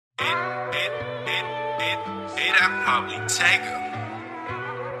I'd probably take her.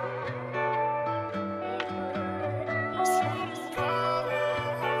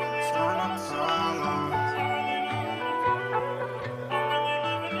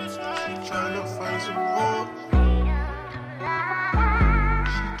 Tryna find some more.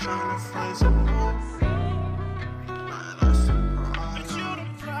 She tryna find some more. Man, that's the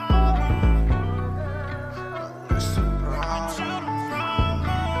problem. That's the problem.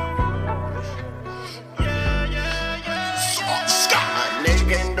 A nigga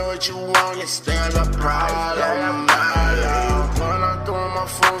can do what you want, it's still a problem. Going through my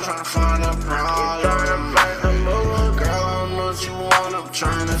phone, tryna find a problem. Girl, I don't know what you want, I'm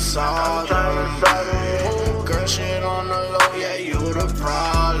tryna solve them. Girl, shit on the low, yeah, you the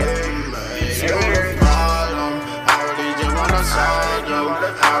problem. You the problem. I really just wanna solve them.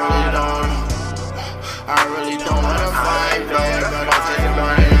 I really don't wanna fight, babe, but I'll take it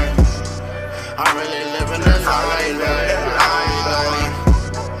money. I'm really living this life, babe.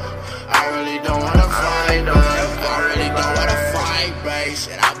 I really don't wanna fight, babe. I really don't wanna fight, babe.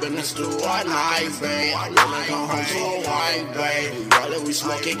 Shit, I've been in school all night, babe. I wanna come home to a wife, babe. We roll it, we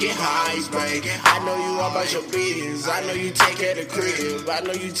smoke it, get high, babe. I know you all about your business. I know you take care of the crib. I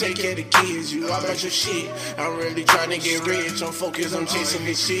know you take care of the kids. You all about your shit. I'm really trying to get rich. I'm focused, I'm chasing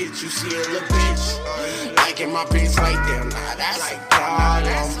this shit. You see a little bitch liking my pics like them. Nah, that's like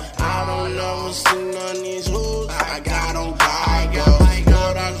problem. I don't know what's in on these hoes. I got on goggles.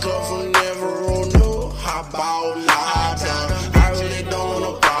 But I go from never on no. How about nada? I really don't want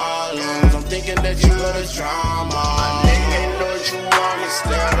no problems. I'm thinking that you got a drama. Nigga know what you want, it's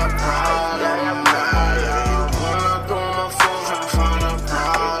still a problem. Going through my phone, tryna find a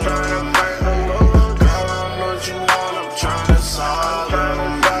problem. Girl, I know what you want, I'm tryna solve them.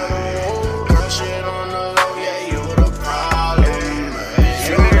 Girl, shit on the low, yeah, you the problem.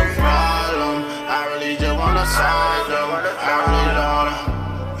 You the problem. I really just wanna solve them.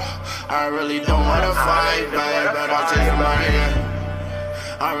 I really don't wanna fight, babe, but I'll take your money.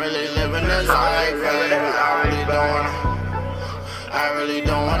 I'm really living this life, babe. I really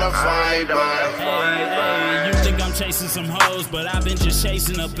don't wanna fight, babe. Hey, you think I'm chasing some hoes, but I've been just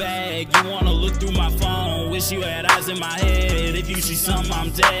chasing a bag. You wanna look through my phone, wish you had eyes in my head. If you see something, I'm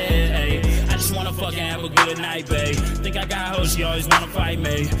dead. Hey, I just wanna fucking have a good night, babe. Think I got hoes, she always wanna fight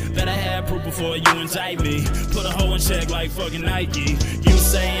me. Better have proof before you indict me. Put a hoe in check like fucking Nike. You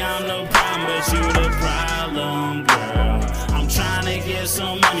say I'm the problem, but you the problem, girl. I'm trying to get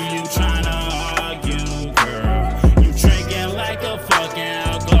some money, you trying to argue, girl. You drinking like a fucking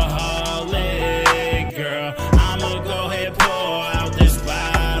alcoholic, girl. I'ma go ahead pour out this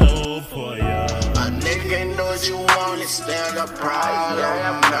bottle for you. A nigga know what you want, it's still a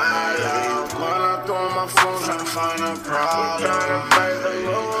problem. Going through my phone, tryna find a problem.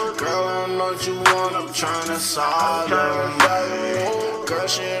 Girl, I don't know what you want, I'm tryna solve them. Girl,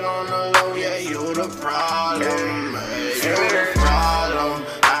 shit on the low, yeah, you the problem. You the problem.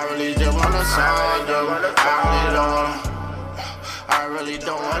 I really just wanna solve them. I really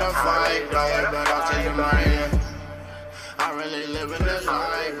don't wanna fight, babe, but I'll take your money. I really living this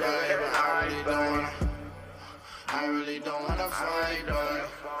life, babe.